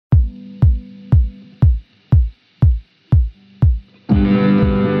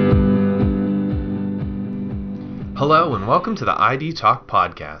Hello and welcome to the ID Talk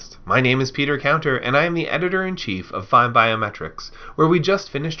podcast. My name is Peter Counter and I am the editor-in-chief of Fine Biometrics, where we just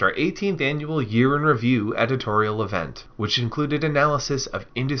finished our 18th annual Year in Review editorial event, which included analysis of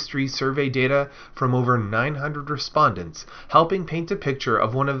industry survey data from over 900 respondents, helping paint a picture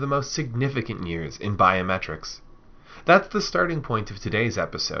of one of the most significant years in biometrics. That's the starting point of today's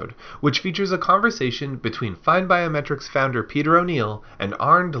episode, which features a conversation between Fine Biometrics founder Peter O'Neill and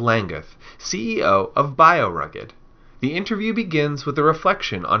Arnd Langguth, CEO of BioRugged. The interview begins with a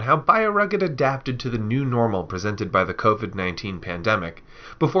reflection on how BioRugged adapted to the new normal presented by the COVID-19 pandemic,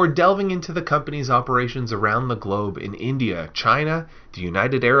 before delving into the company's operations around the globe in India, China, the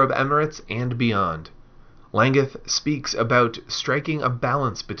United Arab Emirates, and beyond. Langguth speaks about striking a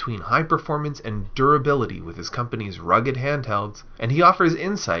balance between high performance and durability with his company's rugged handhelds, and he offers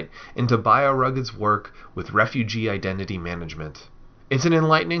insight into BioRugged's work with refugee identity management. It's an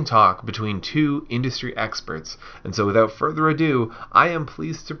enlightening talk between two industry experts, and so without further ado, I am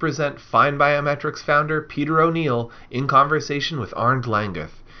pleased to present Fine Biometrics founder Peter O'Neill in conversation with Arnd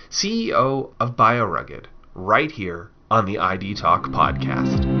Langguth, CEO of BioRugged, right here on the ID Talk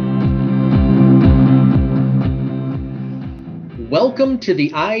podcast. Welcome to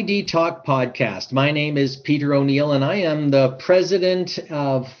the ID Talk podcast. My name is Peter O'Neill, and I am the president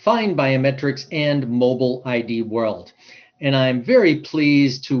of Fine Biometrics and Mobile ID World. And I'm very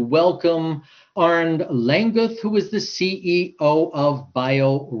pleased to welcome Arnd Langguth, who is the CEO of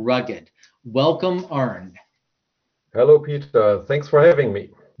BioRugged. Welcome, Arnd. Hello, Peter. Thanks for having me.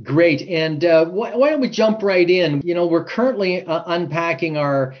 Great. And why don't we jump right in? You know, we're currently unpacking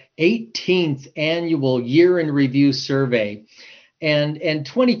our 18th annual Year in Review survey. And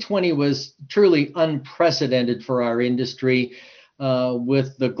 2020 was truly unprecedented for our industry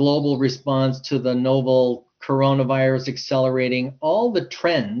with the global response to the novel coronavirus accelerating all the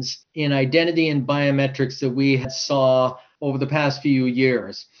trends in identity and biometrics that we saw over the past few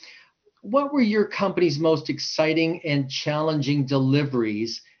years. What were your company's most exciting and challenging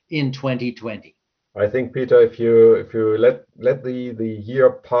deliveries in 2020? I think, Peter, if you let the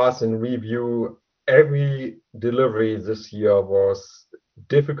year pass in review, every delivery this year was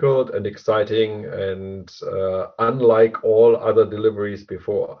difficult and exciting and unlike all other deliveries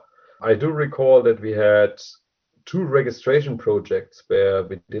before. I do recall that we had 2 registration projects where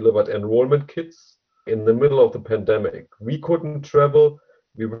we delivered enrollment kits in the middle of the pandemic. We couldn't travel.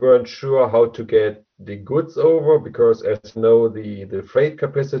 We weren't sure how to get the goods over because, as you know, the freight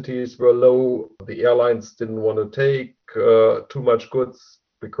capacities were low. The airlines didn't want to take too much goods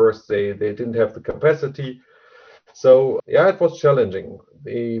because they didn't have the capacity. So yeah, it was challenging.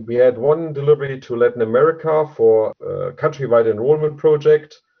 We had one delivery to Latin America for a countrywide enrollment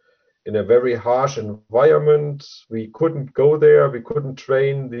project in a very harsh environment. We couldn't go there. We couldn't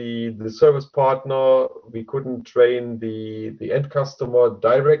train the service partner. We couldn't train the end customer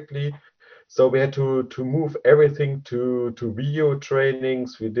directly. So we had to move everything to video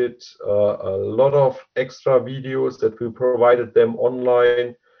trainings. We did a lot of extra videos that we provided them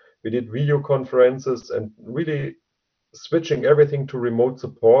online. We did video conferences, and really switching everything to remote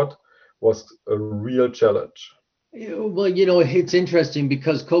support was a real challenge. Well, you know, it's interesting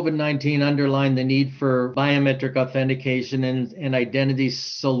because COVID-19 underlined the need for biometric authentication and identity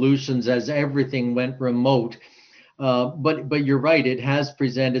solutions as everything went remote. But you're right, it has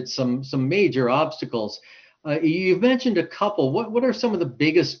presented some major obstacles. You've mentioned a couple. What are some of the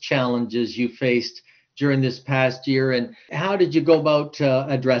biggest challenges you faced during this past year, and how did you go about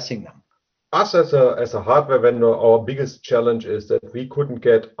addressing them? Us as a hardware vendor, our biggest challenge is that we couldn't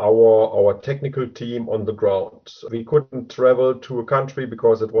get our technical team on the ground. We couldn't travel to a country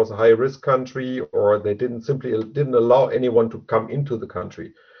because it was a high-risk country, or they didn't allow anyone to come into the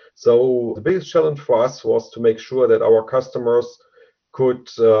country. So the biggest challenge for us was to make sure that our customers could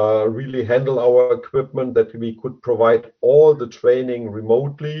really handle our equipment, that we could provide all the training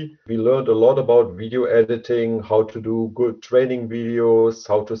remotely. We learned a lot about video editing, how to do good training videos,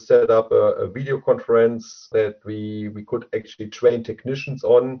 how to set up a video conference that we could actually train technicians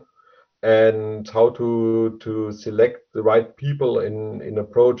on, and how to select the right people in a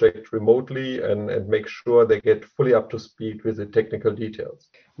project remotely and make sure they get fully up to speed with the technical details.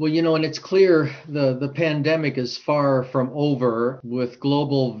 Well, you know, and it's clear the pandemic is far from over, with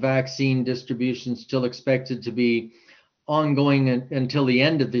global vaccine distribution still expected to be ongoing until the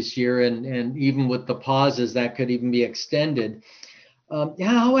end of this year, and even with the pauses, that could even be extended.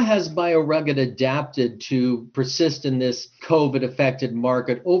 How has BioRugged adapted to persist in this COVID-affected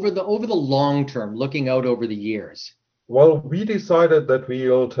market over the long term, looking out over the years? Well, we decided that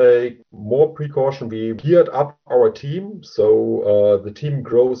we'll take more precaution. We geared up our team, so the team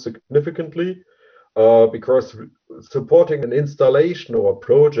grows significantly. because supporting an installation or a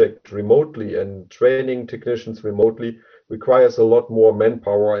project remotely and training technicians remotely requires a lot more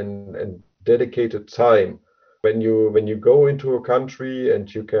manpower and dedicated time. When you go into a country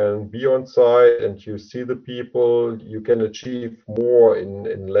and you can be on site and you see the people, you can achieve more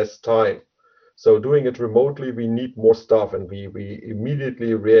in less time. So doing it remotely, we need more staff, and we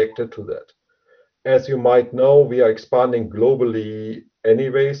immediately reacted to that. As you might know, we are expanding globally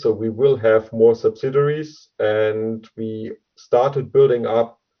anyway, so we will have more subsidiaries, and we started building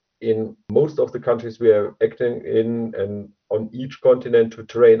up in most of the countries we are acting in and on each continent to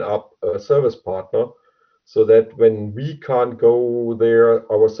train up a service partner so that when we can't go there,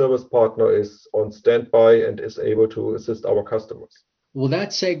 our service partner is on standby and is able to assist our customers. Well, that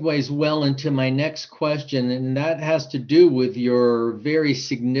segues well into my next question, and that has to do with your very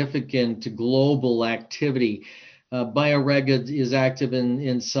significant global activity. BioRugged is active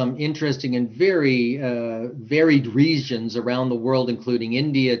in some interesting and very varied regions around the world, including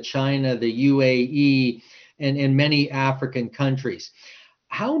India, China, the UAE, and many African countries.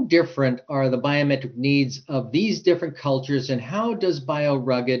 How different are the biometric needs of these different cultures, and how does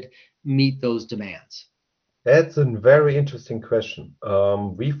BioRugged meet those demands? That's a very interesting question.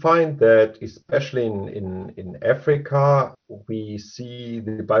 We find that, especially in Africa, we see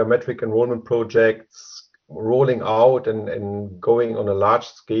the biometric enrollment projects rolling out and going on a large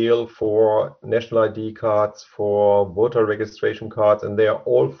scale for national ID cards, for voter registration cards, and they are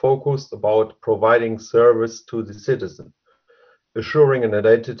all focused about providing service to the citizen, assuring an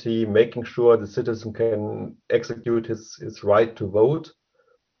identity, making sure the citizen can execute his right to vote.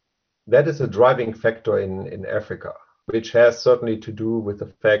 That is a driving factor in Africa, which has certainly to do with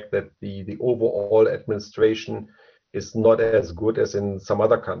the fact that the overall administration is not as good as in some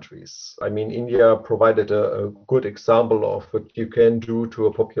other countries. I mean, India provided a good example of what you can do to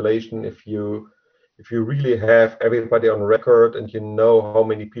a population if you really have everybody on record and you know how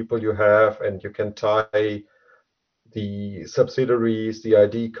many people you have and you can tie the subsidiaries, the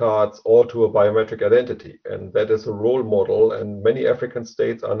ID cards, all to a biometric identity. And that is a role model, and many African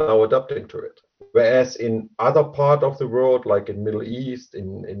states are now adapting to it. Whereas in other parts of the world, like in Middle East,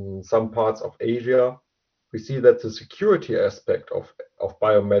 in some parts of Asia, we see that the security aspect of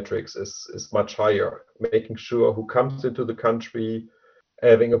biometrics is much higher, making sure who comes into the country,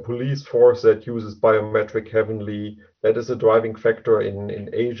 having a police force that uses biometric heavily. That is a driving factor in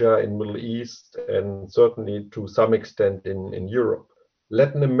Asia, in Middle East, and certainly to some extent in Europe.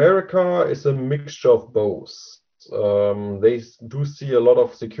 Latin America is a mixture of both. They do see a lot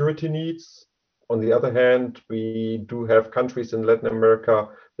of security needs. On the other hand, we do have countries in Latin America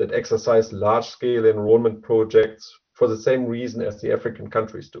that exercise large-scale enrollment projects for the same reason as the African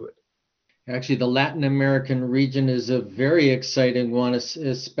countries do it. Actually, the Latin American region is a very exciting one,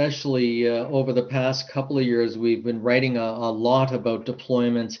 especially over the past couple of years. We've been writing a lot about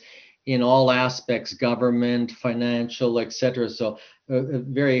deployments in all aspects, government, financial, etc. So a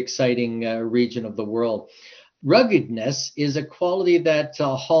very exciting region of the world. Ruggedness is a quality that's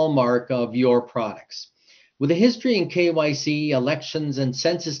a hallmark of your products. With a history in KYC, elections, and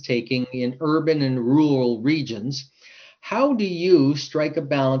census taking in urban and rural regions, how do you strike a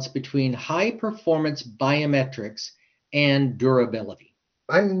balance between high performance biometrics and durability?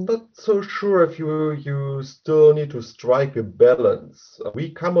 I'm not so sure if you still need to strike a balance.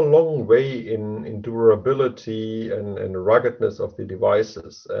 We come a long way in durability and ruggedness of the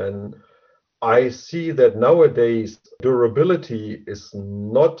devices. And I see that nowadays durability is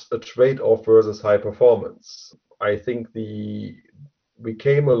not a trade-off versus high performance. I think we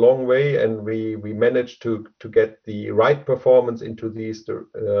came a long way and we managed to get the right performance into these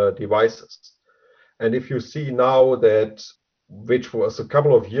devices. And if you see now that, which was a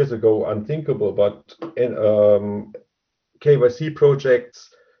couple of years ago unthinkable, but in KYC projects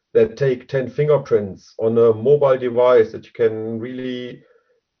that take 10 fingerprints on a mobile device that you can really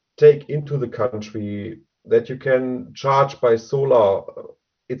take into the country, that you can charge by solar,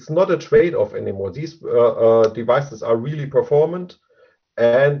 it's not a trade-off anymore. These devices are really performant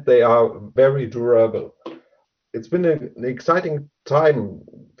and they are very durable. It's been an exciting time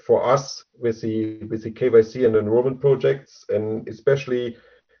for us with the KYC and enrollment projects, and especially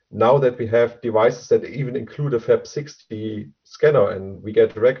now that we have devices that even include a FAP60 scanner, and we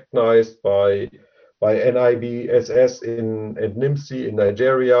get recognized by NIBSS and NIMSI in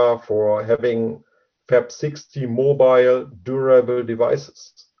Nigeria for having FAP60 mobile durable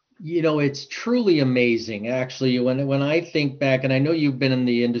devices. You know, it's truly amazing, actually, when I think back, and I know you've been in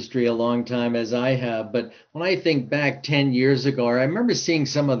the industry a long time as I have, but when I think back 10 years ago, I remember seeing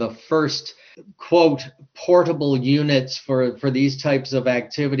some of the first, quote, portable units for these types of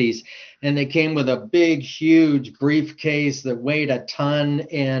activities. and they came with a big, huge briefcase that weighed a ton.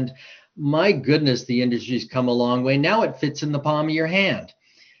 And my goodness, the industry's come a long way. Now it fits in the palm of your hand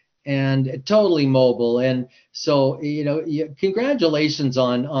and totally mobile. And so, congratulations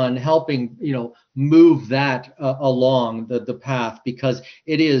on helping, move that along the path, because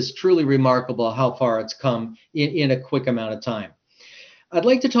it is truly remarkable how far it's come in a quick amount of time. I'd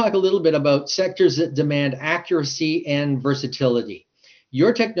like to talk a little bit about sectors that demand accuracy and versatility.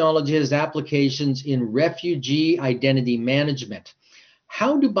 Your technology has applications in refugee identity management.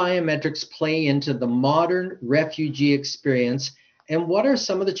 How do biometrics play into the modern refugee experience, and what are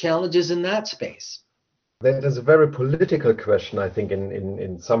some of the challenges in that space? That is a very political question, I think,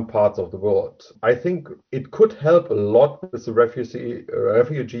 in some parts of the world. I think it could help a lot with the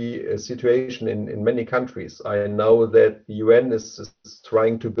refugee situation in many countries. I know that the UN is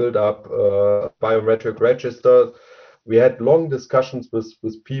trying to build up a biometric register. We had long discussions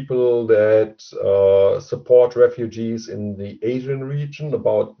with people that support refugees in the Asian region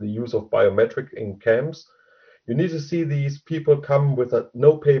about the use of biometric in camps. You need to see these people come with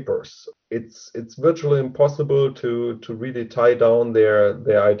no papers. It's virtually impossible to really tie down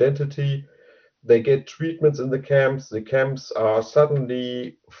their identity. They get treatments in the camps. The camps are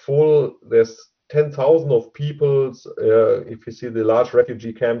suddenly full. There's 10,000 of people. If you see the large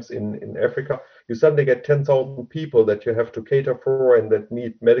refugee camps in Africa, you suddenly get 10,000 people that you have to cater for and that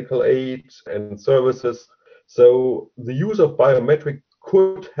need medical aid and services. So the use of biometric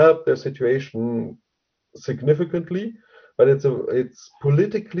could help their situation significantly, but it's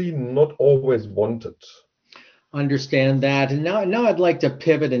politically not always wanted. Understand that. And now I'd like to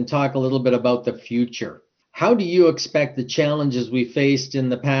pivot and talk a little bit about the future. How do you expect the challenges we faced in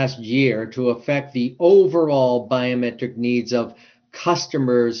the past year to affect the overall biometric needs of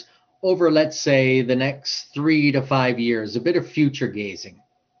customers over, let's say, the next 3 to 5 years? A bit of future gazing.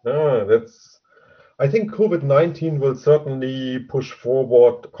 I think COVID-19 will certainly push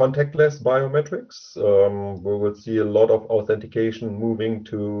forward contactless biometrics. We will see a lot of authentication moving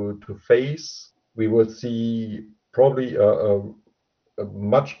to face. We will see probably a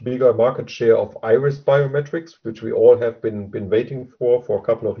much bigger market share of iris biometrics, which we all have been waiting for a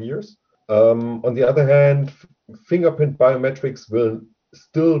couple of years. On the other hand, fingerprint biometrics will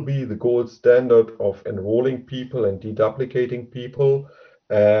still be the gold standard of enrolling people and deduplicating people.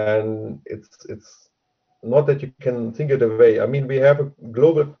 And it's not that you can think it away. I mean, we have a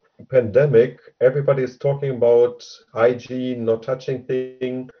global pandemic. Everybody is talking about hygiene, not touching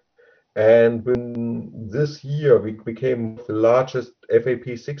things. And when this year we became the largest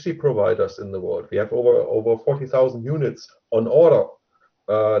FAP60 providers in the world, we have over 40,000 units on order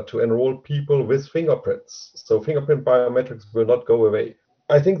to enroll people with fingerprints. So fingerprint biometrics will not go away.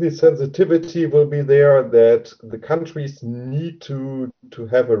 I think the sensitivity will be there that the countries need to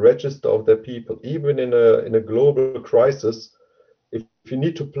have a register of their people, even in a global crisis. If you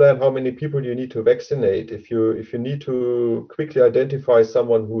need to plan how many people you need to vaccinate, if you need to quickly identify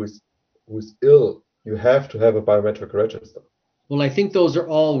someone who's ill, you have to have a biometric register. Well, I think those are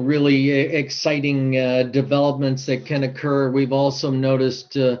all really exciting developments that can occur. We've also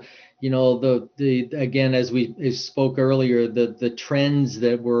noticed, the again, as we spoke earlier, the trends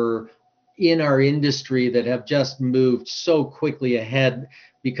that were in our industry that have just moved so quickly ahead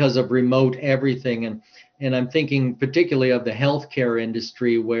because of remote everything. And I'm thinking particularly of the healthcare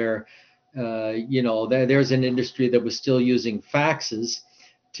industry, where there's an industry that was still using faxes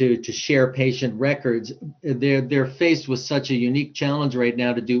to share patient records. They're faced with such a unique challenge right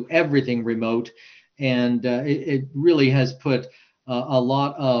now to do everything remote, and it really has put a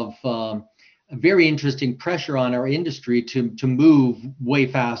lot of very interesting pressure on our industry to move way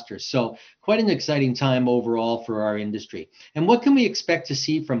faster. So quite an exciting time overall for our industry. And what can we expect to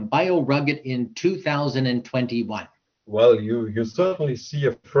see from BioRugged in 2021? Well, you certainly see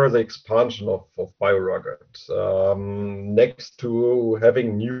a further expansion of BioRugged. Next to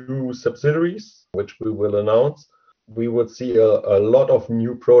having new subsidiaries, which we will announce, we would see a lot of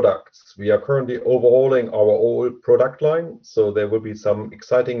new products. We are currently overhauling our old product line, so there will be some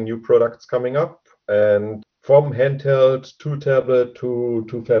exciting new products coming up. And from handheld to tablet to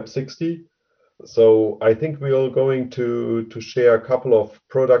FAP60. So I think we are going to share a couple of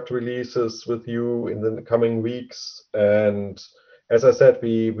product releases with you in the coming weeks. And as I said,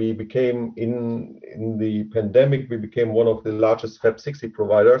 we became in the pandemic, we became one of the largest FAP60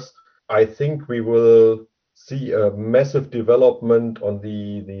 providers. I think we will see a massive development on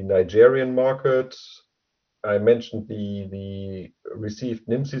the Nigerian market. I mentioned the received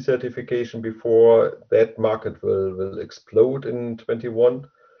NIMSI certification before. That market will explode in 21.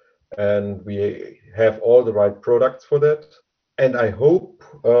 And we have all the right products for that. And I hope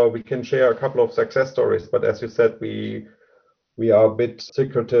we can share a couple of success stories. But as you said, we are a bit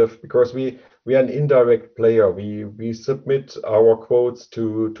secretive because we are an indirect player. We submit our quotes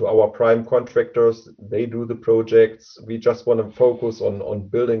to our prime contractors. They do the projects. We just want to focus on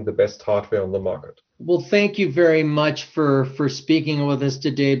building the best hardware on the market. Well, thank you very much for speaking with us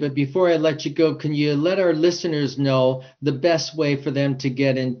today. But before I let you go, can you let our listeners know the best way for them to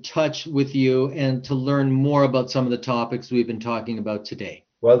get in touch with you and to learn more about some of the topics we've been talking about today?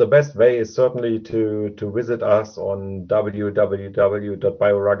 Well, the best way is certainly to visit us on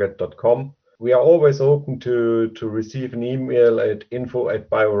www.biorugged.com. We are always open to receive an email at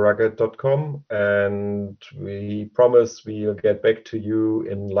info@biorugged.com, and we promise we'll get back to you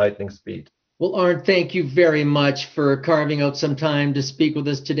in lightning speed. Well, Arnd, thank you very much for carving out some time to speak with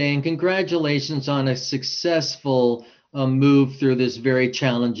us today, and congratulations on a successful move through this very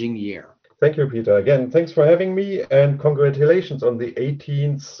challenging year. Thank you, Peter. Again, thanks for having me, and congratulations on the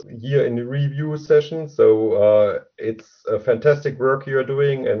 18th year in review session. So it's a fantastic work you're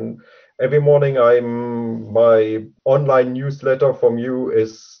doing, and every morning my online newsletter from you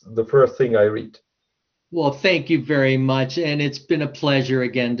is the first thing I read. Well, thank you very much, and it's been a pleasure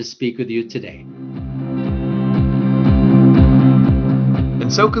again to speak with you today.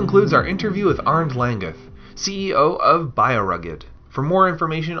 And so concludes our interview with Arnd Langguth, CEO of BioRugged. For more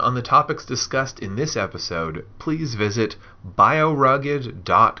information on the topics discussed in this episode, please visit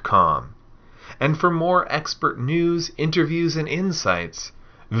BioRugged.com. And for more expert news, interviews, and insights,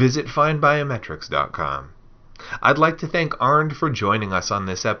 visit FindBiometrics.com. I'd like to thank Arnd for joining us on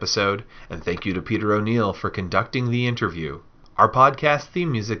this episode, and thank you to Peter O'Neill for conducting the interview. Our podcast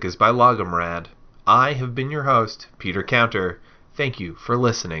theme music is by Logomrad. I have been your host, Peter Counter. Thank you for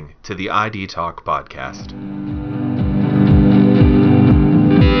listening to the ID Talk podcast.